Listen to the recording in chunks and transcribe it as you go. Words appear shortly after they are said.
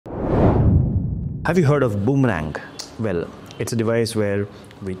Have you heard of boomerang? Well, it's a device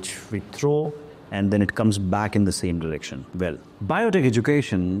which we throw and then it comes back in the same direction. Well, biotech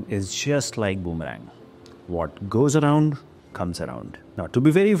education is just like boomerang. What goes around comes around. Now, to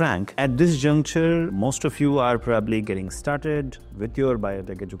be very frank, at this juncture, most of you are probably getting started with your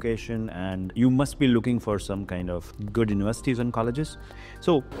biotech education and you must be looking for some kind of good universities and colleges.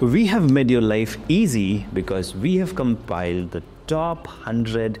 So we have made your life easy because we have compiled the top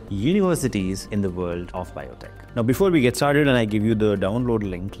 100 universities in the world of biotech. Now, before we get started and I give you the download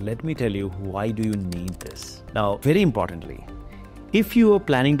link, let me tell you why do you need this. Now, very importantly, if you are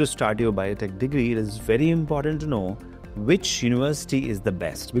planning to start your biotech degree, it is very important to know which university is the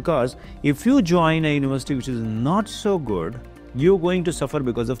best, because if you join a university which is not so good, you're going to suffer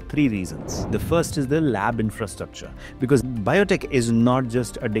because of three reasons. The first is the lab infrastructure, because biotech is not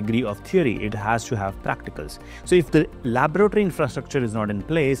just a degree of theory, it has to have practicals. So if the laboratory infrastructure is not in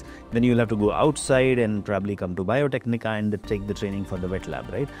place, then you'll have to go outside and probably come to Biotecnik and take the training for the wet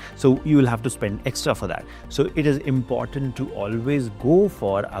lab, right? So you will have to spend extra for that. So it is important to always go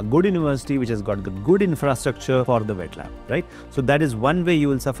for a good university which has got the good infrastructure for the wet lab, right? So that is one way you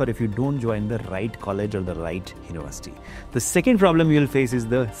will suffer if you don't join the right college or the right university. The second problem you will face is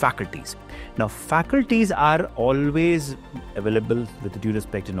the faculties. Now, faculties are always available with due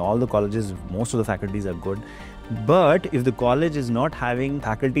respect in all the colleges. Most of the faculties are good. But if the college is not having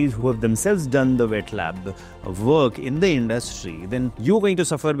faculties who have themselves done the wet lab work in the industry, then you're going to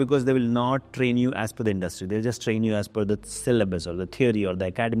suffer because they will not train you as per the industry. They'll just train you as per the syllabus or the theory or the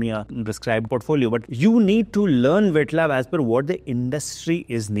academia prescribed portfolio. But you need to learn wet lab as per what the industry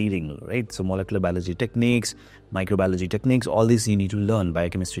is needing, right? So molecular biology techniques, microbiology techniques, all these you need to learn,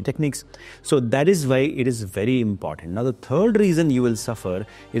 biochemistry techniques. So that is why it is very important. Now, the third reason you will suffer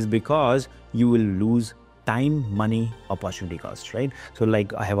is because you will lose time, money, opportunity cost, right? So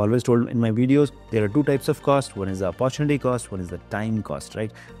like I have always told in my videos, there are two types of cost. One is the opportunity cost, one is the time cost,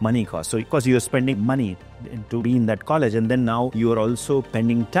 right? Money cost. So because you're spending money to be in that college and then now you are also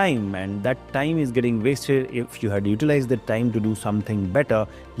spending time and that time is getting wasted. If you had utilized the time to do something better,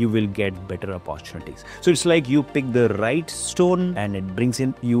 you will get better opportunities. So it's like you pick the right stone and it brings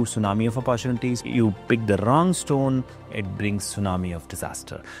in you tsunami of opportunities. You pick the wrong stone, it brings tsunami of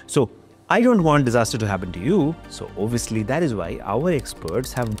disaster. So I don't want disaster to happen to you, so obviously that is why our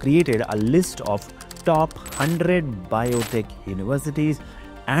experts have created a list of top 100 biotech universities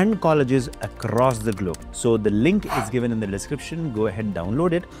and colleges across the globe. So the link is given in the description, go ahead,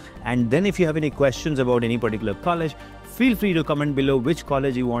 download it. And then if you have any questions about any particular college, feel free to comment below which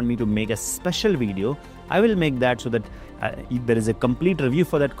college you want me to make a special video. I will make that so that there is a complete review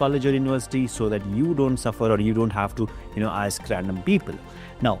for that college or university so that you don't suffer or you don't have to, ask random people.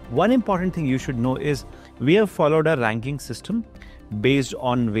 Now, one important thing you should know is we have followed a ranking system based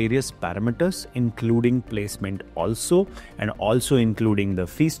on various parameters, including placement also, and also including the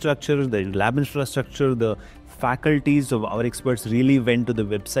fee structure, the lab infrastructure, the faculties of our experts really went to the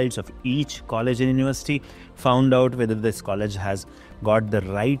websites of each college and university, found out whether this college has got the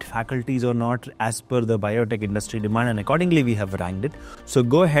right faculties or not as per the biotech industry demand, and accordingly we have ranked it. So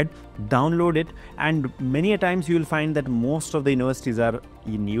go ahead, download it, and many a times you will find that most of the universities are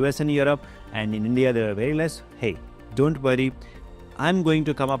in US and Europe, and in India there are very less. Hey, don't worry. I'm going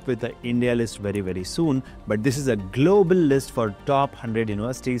to come up with the India list very, very soon, but this is a global list for top 100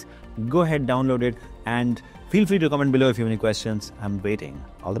 universities. Go ahead, download it, and feel free to comment below if you have any questions. I'm waiting.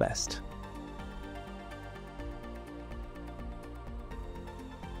 All the best.